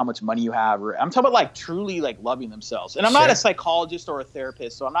 or like how much money you have, or I'm talking about like truly like loving themselves. And I'm not a psychologist or a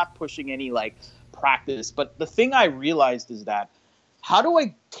therapist, so I'm not pushing any like practice. But the thing I realized is that, how do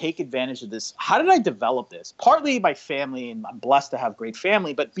I take advantage of this? How did I develop this? Partly my family, and I'm blessed to have great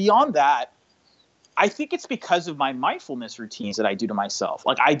family. But beyond that, I think it's because of my mindfulness routines that I do to myself.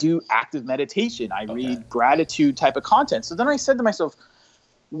 Like I do active meditation. I read gratitude type of content. So then I said to myself,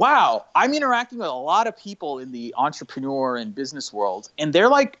 wow, I'm interacting with a lot of people in the entrepreneur and business world. And they're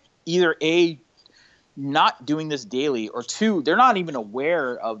like either A, not doing this daily, or two, they're not even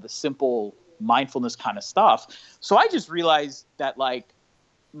aware of the simple mindfulness kind of stuff. So I just realized that like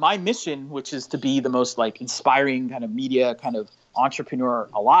my mission, which is to be the most like inspiring kind of media kind of entrepreneur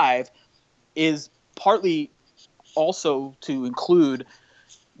alive, is partly also to include,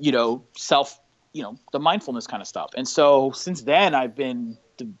 the mindfulness kind of stuff. And so since then I've been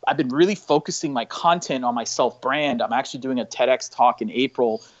really focusing my content on my self brand. I'm actually doing a TEDx talk in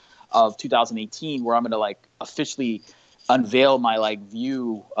April of 2018 where I'm going to like officially unveil my like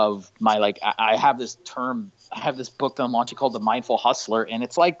view of my like I have this book that I'm launching called The Mindful Hustler, and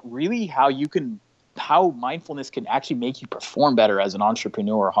it's like really how mindfulness can actually make you perform better as an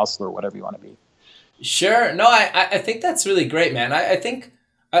entrepreneur or hustler, whatever you want to be. Sure. No, I think that's really great, man. I think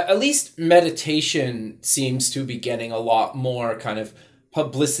at least meditation seems to be getting a lot more kind of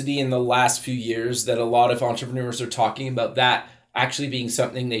publicity in the last few years, that a lot of entrepreneurs are talking about that actually being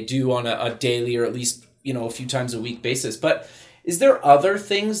something they do on a daily or at least, a few times a week basis. But is there other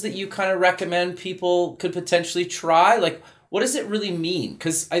things that you kind of recommend people could potentially try? Like, what does it really mean?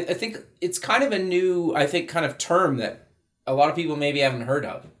 Because I think it's kind of a new, kind of term that a lot of people maybe haven't heard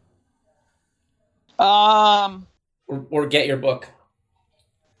of. Or get your book.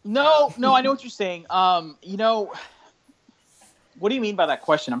 No, I know what you're saying. What do you mean by that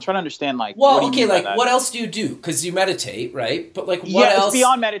question? I'm trying to understand. What else do you do? Because you meditate, right? But what else? It's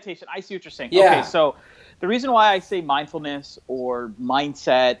beyond meditation. I see what you're saying. Yeah. Okay, so the reason why I say mindfulness or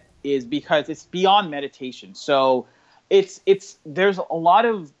mindset is because it's beyond meditation. So there's a lot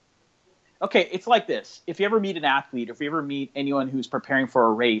of, it's like this. If you ever meet an athlete, or if you ever meet anyone who's preparing for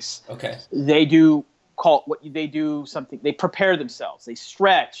a race, they prepare themselves. They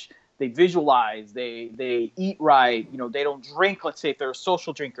stretch. They visualize, they eat right, they don't drink, let's say if they're a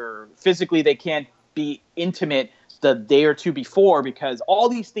social drinker. Physically, they can't be intimate the day or two before because all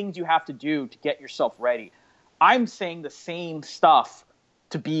these things you have to do to get yourself ready. I'm saying the same stuff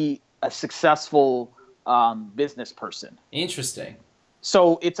to be a successful business person. Interesting.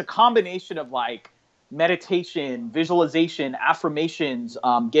 So it's a combination of meditation, visualization, affirmations,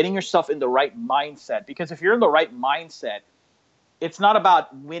 getting yourself in the right mindset. Because if you're in the right mindset, it's not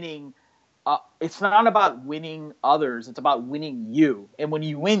about winning. It's not about winning others. It's about winning you. And when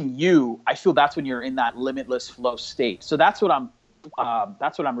you win you, I feel that's when you're in that limitless flow state. So that's what I'm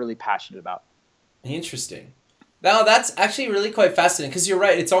really passionate about. Interesting. Now that's actually really quite fascinating because you're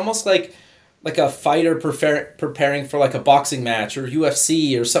right. It's almost like a fighter preparing for a boxing match or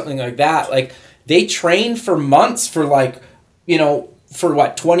UFC or something like that. Like they train for months for for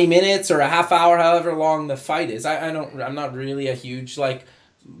what, 20 minutes or a half hour, however long the fight is. I'm not really a huge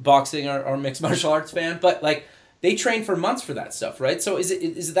boxing or mixed martial arts fan, but they train for months for that stuff, right? So is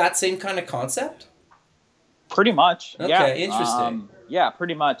it that same kind of concept? Pretty much. Okay, yeah. Interesting.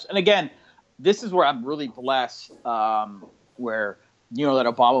 Pretty much. And again, this is where I'm really blessed, where, that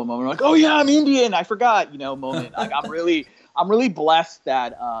Obama moment, oh yeah, I'm Indian, I forgot, moment. I'm really blessed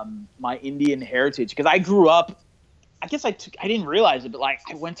that my Indian heritage, because I grew up, I guess I didn't realize it, but I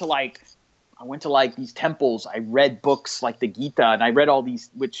went to these temples. I read books like the Gita, and I read all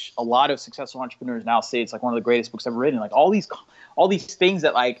these, which a lot of successful entrepreneurs now say it's one of the greatest books ever written. All these things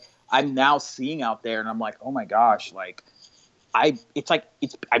that I'm now seeing out there, and I'm like, oh my gosh, I've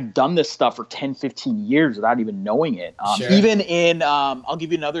done this stuff for 10, 15 years without even knowing it. Sure. Even in, I'll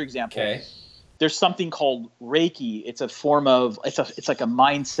give you another example. Okay. There's something called Reiki. It's a form of, it's like a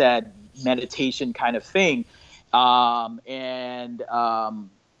mindset meditation kind of thing. I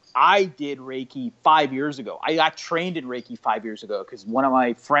did Reiki 5 years ago. I got trained in Reiki 5 years ago because one of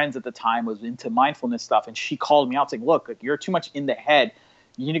my friends at the time was into mindfulness stuff, and she called me out saying, look, you're too much in the head.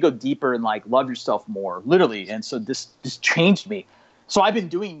 You need to go deeper and love yourself more, literally. And so this changed me. So I've been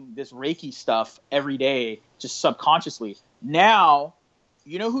doing this Reiki stuff every day, just subconsciously. Now,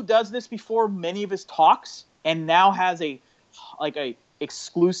 you know who does this before many of his talks and now has a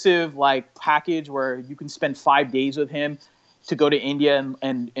exclusive package where you can spend 5 days with him to go to India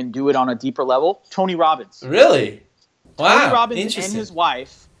and do it on a deeper level? Tony Robbins. Really? Wow. Tony Robbins and his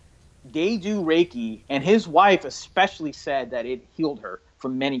wife, they do Reiki, and his wife especially said that it healed her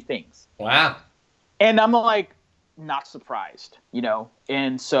from many things. Wow. And I'm not surprised,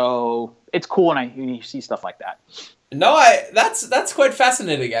 and so it's cool when you see stuff like that. No, that's quite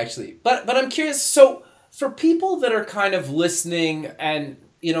fascinating actually. But I'm curious, so for people that are kind of listening and,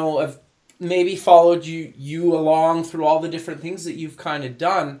 have maybe followed you along through all the different things that you've kind of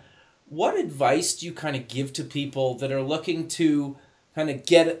done, what advice do you kind of give to people that are looking to kind of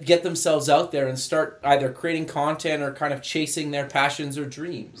get themselves out there and start either creating content or kind of chasing their passions or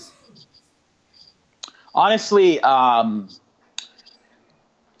dreams? Honestly,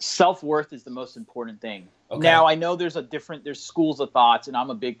 self-worth is the most important thing. Okay. Now, I know there's schools of thoughts, and I'm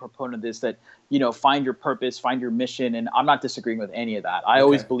a big proponent of this, that, find your purpose, find your mission, and I'm not disagreeing with any of that. I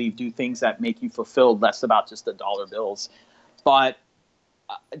always believe do things that make you fulfilled, less about just the dollar bills. But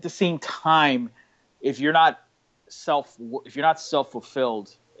at the same time, if you're not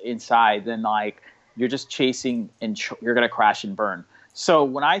self-fulfilled inside, then you're just chasing and you're going to crash and burn. So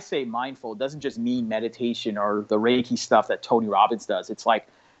when I say mindful, it doesn't just mean meditation or the Reiki stuff that Tony Robbins does. It's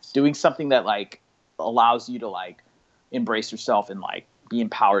doing something that allows you to embrace yourself and be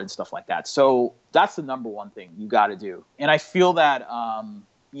empowered and stuff like that. So that's the number one thing you got to do. And I feel that,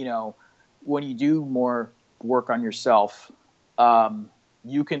 when you do more work on yourself,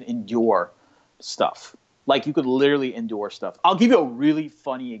 you can endure stuff. You could literally endure stuff. I'll give you a really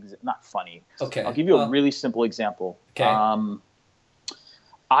funny, not funny. Okay. I'll give you a really simple example. Okay.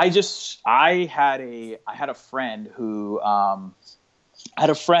 I had a friend who had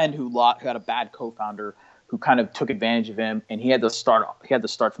a bad co-founder who kind of took advantage of him, and he had to start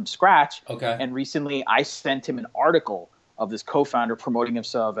from scratch. Okay. And recently I sent him an article of this co-founder promoting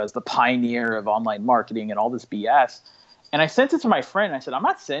himself as the pioneer of online marketing and all this BS. And I sent it to my friend. And I said, I'm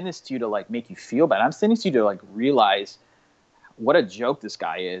not sending this to you to like make you feel bad. I'm sending it to you to like realize what a joke this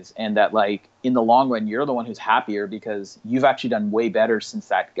guy is, and that like in the long run you're the one who's happier because you've actually done way better since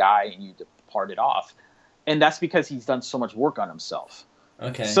that guy and you departed off. And that's because he's done so much work on himself.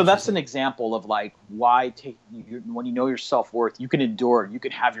 Okay. So that's an example of like when you know your self-worth, you can endure, you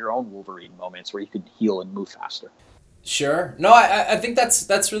can have your own Wolverine moments where you can heal and move faster. Sure. No, I think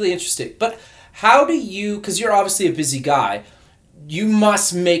that's really interesting. But how do you, because you're obviously a busy guy, you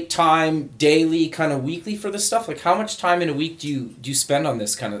must make time daily, kind of weekly for this stuff. Like how much time in a week do you spend on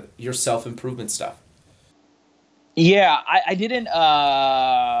this kind of your self-improvement stuff? Yeah,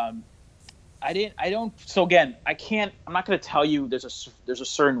 so again, I'm not going to tell you there's a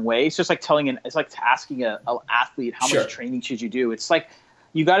certain way. It's just like it's like asking an athlete how much training should you do. It's like,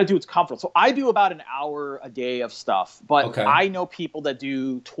 you got to do what's comfortable. So I do about an hour a day of stuff, but okay. I know people that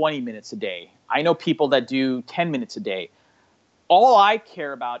do 20 minutes a day. I know people that do 10 minutes a day. All I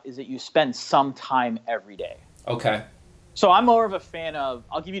care about is that you spend some time every day. Okay. So I'm more of a fan of,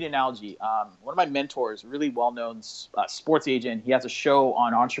 I'll give you an analogy. One of my mentors, really well-known sports agent, he has a show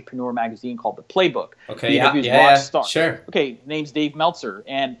on Entrepreneur Magazine called The Playbook. Okay, yeah, sure. Okay, name's Dave Meltzer.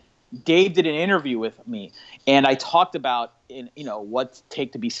 And Dave did an interview with me, and I talked about what to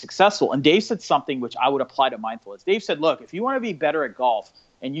take to be successful. And Dave said something which I would apply to mindfulness. Dave said, look, if you want to be better at golf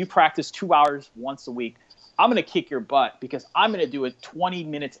and you practice 2 hours once a week, I'm going to kick your butt because I'm going to do it 20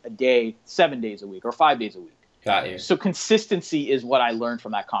 minutes a day, 7 days a week or 5 days a week. Got you. So consistency is what I learned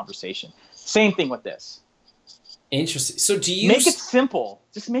from that conversation. Same thing with this. Interesting. So do you make it simple?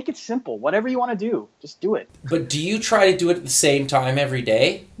 Just make it simple. Whatever you want to do, just do it. But do you try to do it at the same time every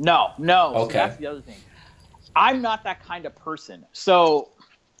day? No. Okay. So that's the other thing. I'm not that kind of person. So,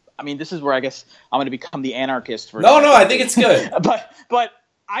 I mean, this is where I guess I'm going to become the anarchist. No, I think it's good. but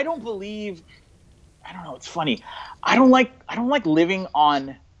I don't believe. I don't know. It's funny. I don't like living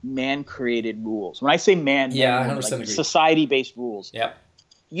on man-created rules. When I say man, I understand. Like society-based rules. Yeah.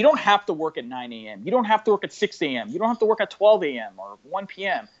 You don't have to work at 9 a.m. You don't have to work at 6 a.m. You don't have to work at 12 a.m. or 1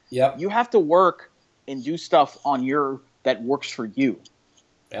 p.m. Yep. You have to work and do stuff that works for you.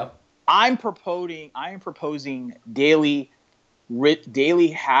 Yep. I am proposing daily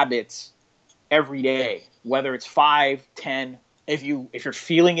habits every day, whether it's 5, 10. If you're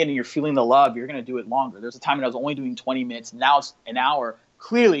feeling it and you're feeling the love, you're going to do it longer. There's a time when I was only doing 20 minutes. Now it's an hour,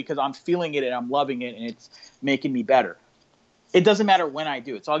 clearly because I'm feeling it and I'm loving it and it's making me better. It doesn't matter when I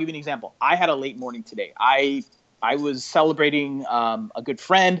do it. So I'll give you an example. I had a late morning today. I was celebrating a good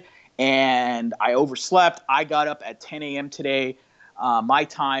friend and I overslept. I got up at 10 a.m. today. My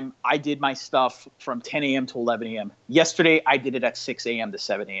time, I did my stuff from 10 a.m. to 11 a.m. Yesterday, I did it at 6 a.m. to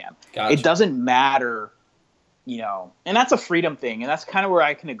 7 a.m. Gotcha. It doesn't matter, and that's a freedom thing. And that's kind of where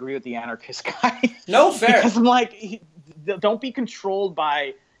I can agree with the anarchist guy. No, fair. Because I'm like, don't be controlled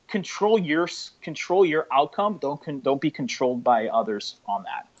by, control your outcome. Don't be controlled by others on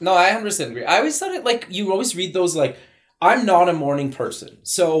that. No, I 100% agree. I always thought it like, you always read those like, I'm not a morning person.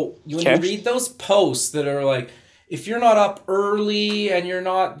 So when you read those posts that are like, if you're not up early and you're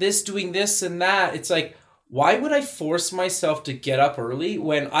not doing this and that, it's like, why would I force myself to get up early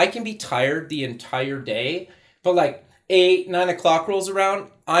when I can be tired the entire day? But like 8, 9 o'clock rolls around,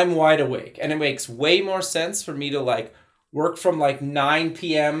 I'm wide awake. And it makes way more sense for me to like work from like 9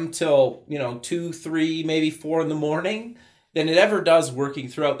 p.m. till, 2, 3, maybe 4 in the morning than it ever does working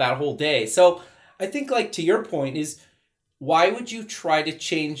throughout that whole day. So I think like to your point is, why would you try to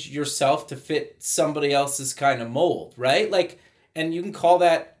change yourself to fit somebody else's kind of mold, right? Like, and you can call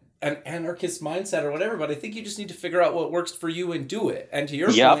that an anarchist mindset or whatever, but I think you just need to figure out what works for you and do it. And to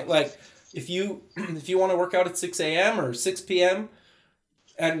your point, like, if you want to work out at 6 a.m. or 6 p.m.,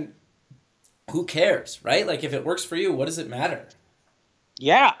 and who cares, right? Like, if it works for you, what does it matter?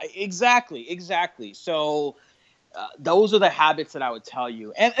 Yeah, exactly. So those are the habits that I would tell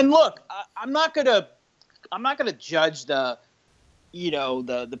you. And look, I'm not gonna judge the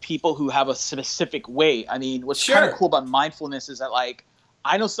people who have a specific way. I mean, what's kind of cool about mindfulness is that like,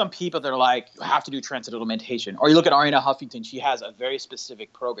 I know some people that are like, you have to do transcendental meditation. Or you look at Arianna Huffington, she has a very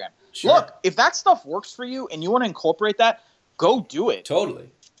specific program. Sure. Look, if that stuff works for you and you want to incorporate that, go do it. Totally.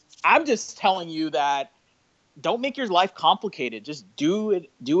 I'm just telling you that don't make your life complicated. Just do a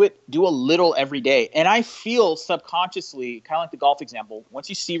little every day. And I feel subconsciously, kind of like the golf example, once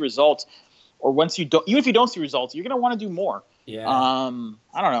you see results, or once you don't, even if you don't see results, you're going to want to do more. Yeah.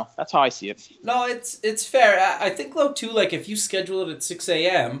 I don't know. That's how I see it. No, it's fair. I think though too, like if you schedule it at 6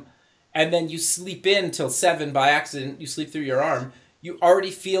 a.m. and then you sleep in till 7 by accident, you sleep through your arm, you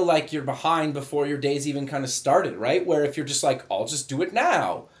already feel like you're behind before your day's even kind of started, right? Where if you're just like, I'll just do it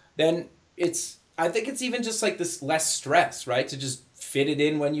now, then I think it's even just like this less stress, right? To just fit it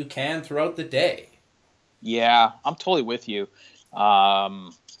in when you can throughout the day. Yeah, I'm totally with you.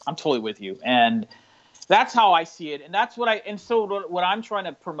 And that's how I see it. And that's what I'm trying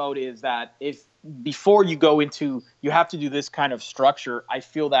to promote is that if before you go into, you have to do this kind of structure, I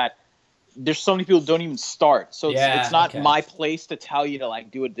feel that there's so many people who don't even start. So it's not my place to tell you to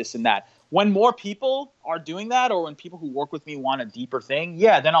like do it, this and that. When more people are doing that, or when people who work with me want a deeper thing,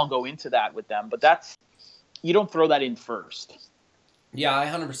 then I'll go into that with them. But you don't throw that in first. Yeah, I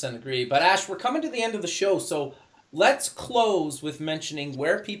 100% agree. But Ash, we're coming to the end of the show, so let's close with mentioning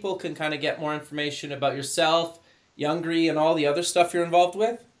where people can kind of get more information about yourself, Youngry, and all the other stuff you're involved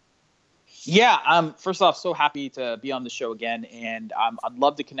with. Yeah, first off, so happy to be on the show again, and I'd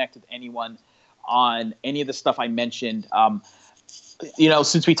love to connect with anyone on any of the stuff I mentioned.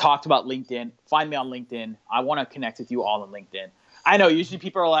 Since we talked about LinkedIn, find me on LinkedIn. I want to connect with you all on LinkedIn. I know usually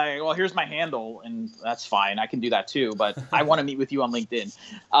people are like, well, here's my handle, and that's fine. I can do that too, but I want to meet with you on LinkedIn.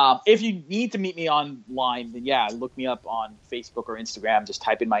 If you need to meet me online, then look me up on Facebook or Instagram. Just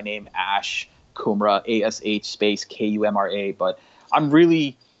type in my name, Ash Kumra, ASH space KUMRA. But I'm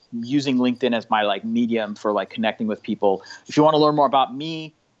really using LinkedIn as my like medium for like connecting with people. If you want to learn more about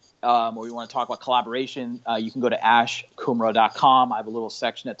me, or you want to talk about collaboration, you can go to ashkumra.com. I have a little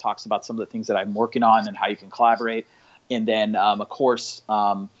section that talks about some of the things that I'm working on and how you can collaborate. And then, of course,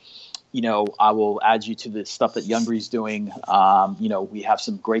 I will add you to the stuff that Youngry's doing. We have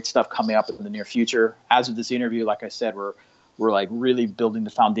some great stuff coming up in the near future. As of this interview, like I said, we're like really building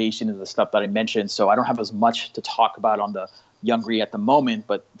the foundation of the stuff that I mentioned. So I don't have as much to talk about on the Youngry at the moment,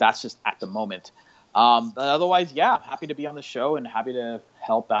 but that's just at the moment. But otherwise, happy to be on the show and happy to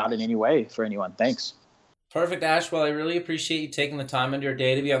help out in any way for anyone. Thanks. Perfect, Ash. Well, I really appreciate you taking the time into your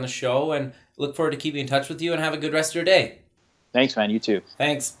day to be on the show, and look forward to keeping in touch with you, and have a good rest of your day. Thanks, man. You too.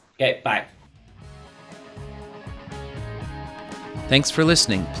 Thanks. Okay, bye. Thanks for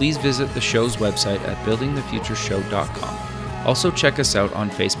listening. Please visit the show's website at buildingthefutureshow.com. Also check us out on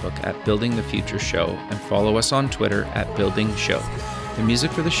Facebook at Building the Future Show and follow us on Twitter at Building Show. The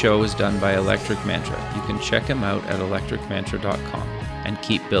music for the show is done by Electric Mantra. You can check him out at electricmantra.com and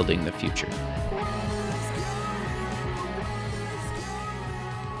keep building the future.